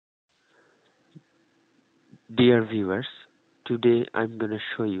Dear viewers, today I'm gonna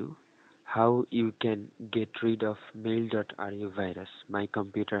show you how you can get rid of mail.ru virus. My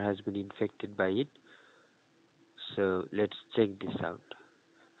computer has been infected by it, so let's check this out.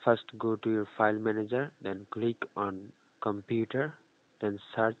 First go to your file manager, then click on computer, then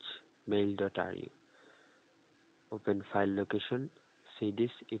search mail.ru. Open file location, see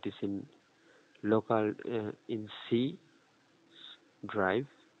this, it is in local in C drive.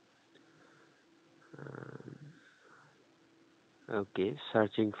 Okay,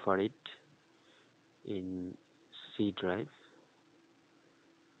 searching for it in C drive.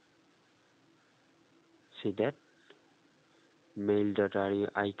 See that mail.ru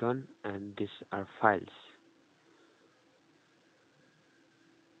icon, and these are files.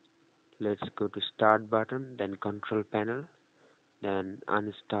 Let's go to start button, then control panel, then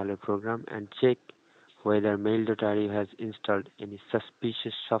uninstall a program and check whether mail.ru has installed any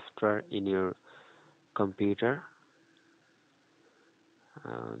suspicious software in your computer.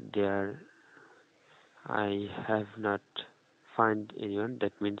 There I have not find anyone.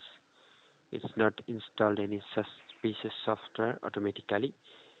 That means it's not installed any suspicious software automatically.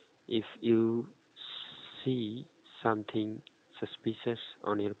 If you see something suspicious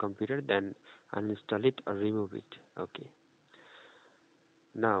on your computer, then uninstall it or remove it. Okay.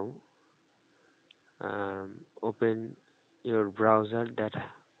 Now open your browser that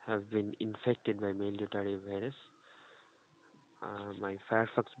have been infected by mail.ru virus. My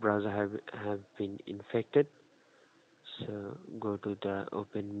Firefox browser have been infected. So go to the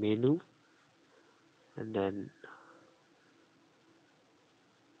open menu and then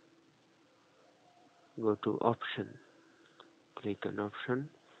go to option. Click on option,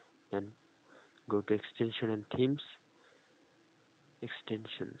 then go to extension and themes.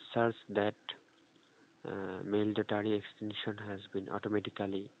 Extension, search that mail.ru extension has been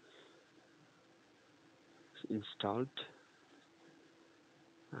automatically installed.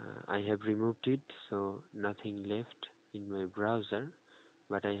 I have removed it, so nothing left in my browser,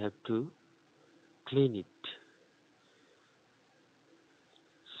 but I have to clean it.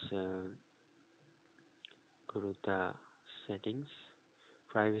 So go to the settings,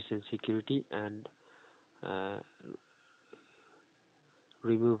 privacy and security, and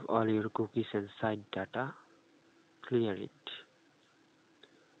remove all your cookies and site data. Clear it.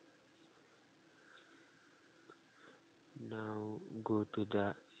 Now go to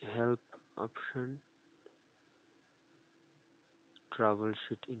the help option,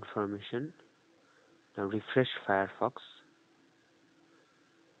 troubleshoot information. Now refresh Firefox.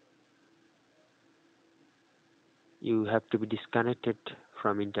 You have to be disconnected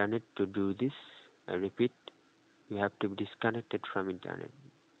from internet to do this. I repeat, you have to be disconnected from internet.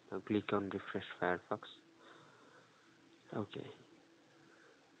 Now click on refresh Firefox. Okay.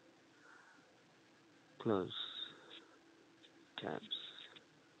 Close tabs.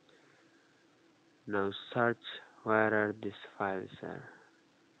 Now search where are these files are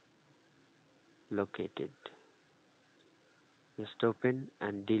located. Just open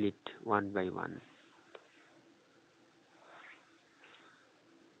and delete one by one.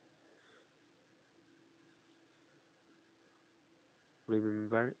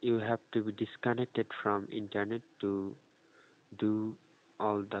 Remember, you have to be disconnected from internet to do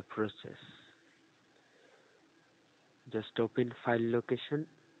all the process. Just open file location,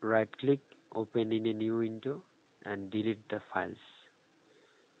 right click, open in a new window and delete the files.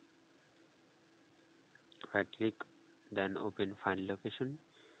 Right click, then open file location,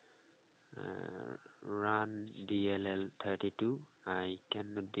 run dll32. I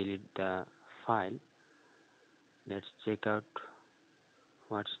cannot delete the file. Let's check out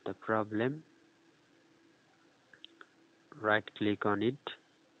what's the problem. Right click on it,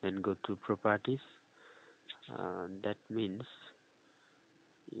 then go to properties. That means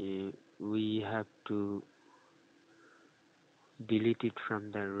we have to delete it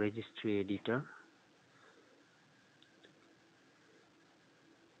from the registry editor.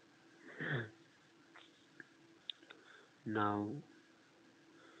 Now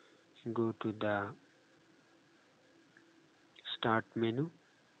go to the start menu,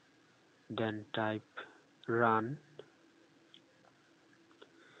 then type run.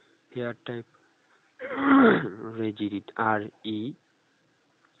 Here type regedit,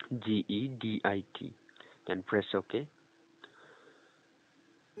 REGEDIT, then press OK.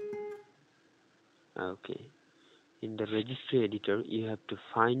 Okay. In the registry editor, you have to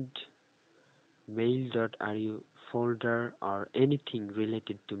find mail.ru folder or anything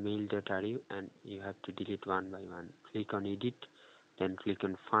related to mail.ru, and you have to delete one by one. Click on edit, then click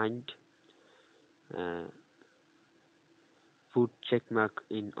on find. Put check mark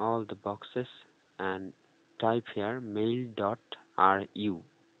in all the boxes and type here mail.ru,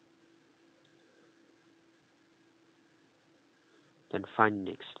 then find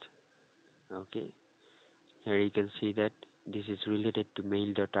next. Okay, here you can see that this is related to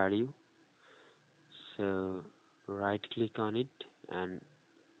mail.ru, so right click on it and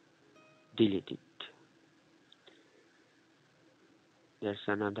delete it. There's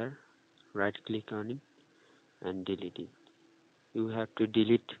another, right click on it and delete it. You have to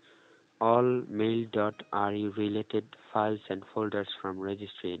delete all mail.ru related files and folders from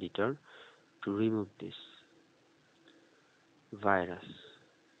registry editor to remove this virus.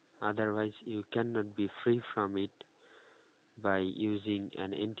 Otherwise, you cannot be free from it by using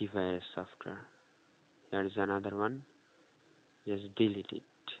an antivirus software. Here is another one. Just delete it.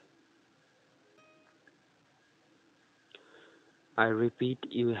 I repeat,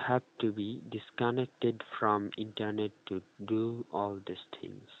 you have to be disconnected from internet to do all these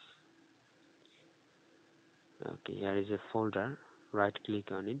things. Okay, here is a folder. Right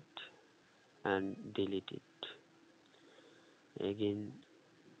click on it and delete it. Again,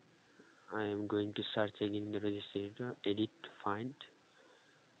 I am going to search again in the registry editor, edit, find.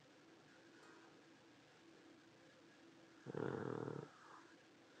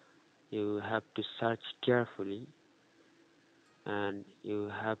 You have to search carefully and you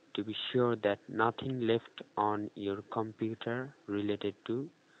have to be sure that nothing left on your computer related to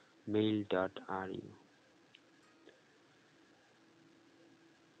mail.ru.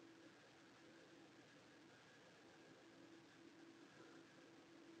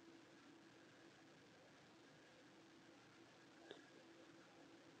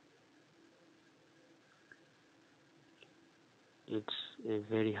 It's a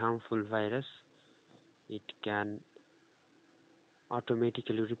very harmful virus. It can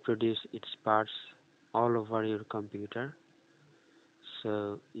automatically reproduce its parts all over your computer.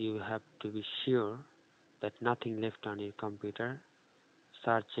 So you have to be sure that nothing left on your computer.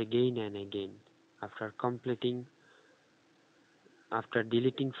 Search again and again. After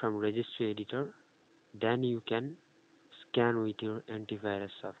deleting from registry editor, then you can scan with your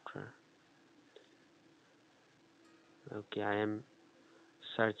antivirus software. Okay, I am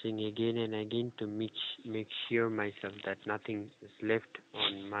searching again and again to make sure myself that nothing is left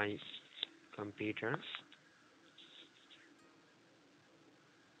on my computer.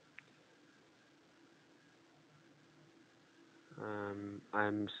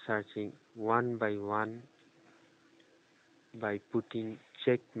 I'm searching one by one by putting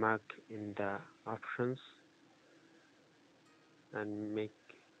check mark in the options and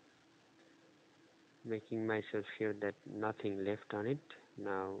making myself sure that nothing left on it.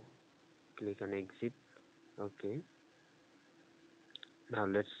 Now click on exit. Okay, now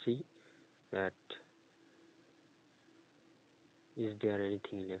let's see that is there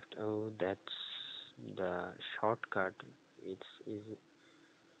anything left. Oh, that's the shortcut. It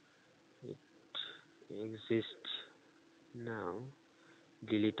exists now.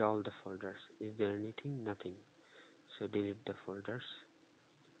 Delete all the folders. Is there anything? Nothing. So delete the folders.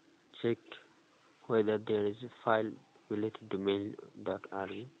 Check whether there is a file related to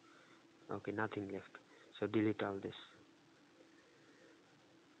mail.ru. Okay, nothing left. So delete all this.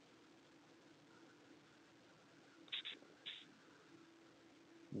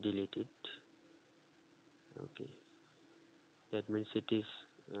 Delete it. Okay. That means it is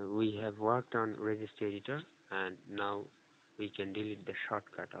we have worked on registry editor and now we can delete the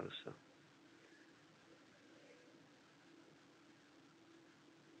shortcut also.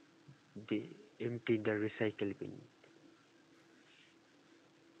 Empty the recycle bin.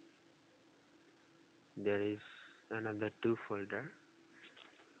 There is another two folder.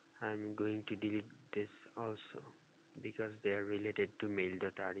 I'm going to delete this also because they are related to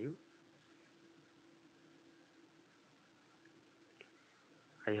mail.ru.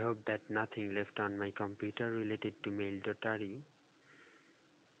 I hope that nothing left on my computer related to mail.ru.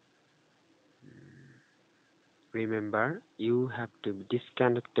 Remember, you have to be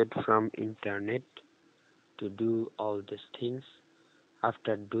disconnected from internet to do all these things.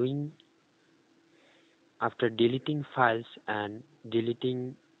 After deleting files and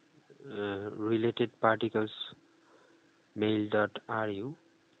deleting related particles mail.ru,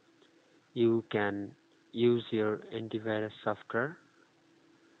 you can use your antivirus software,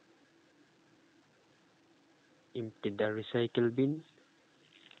 empty the recycle bin,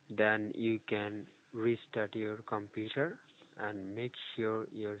 then you can restart your computer and make sure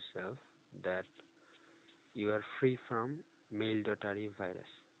yourself that you are free from mail.ru virus.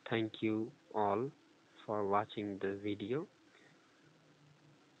 Thank you all for watching the video.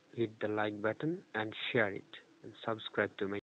 Hit the like button and share it and subscribe to my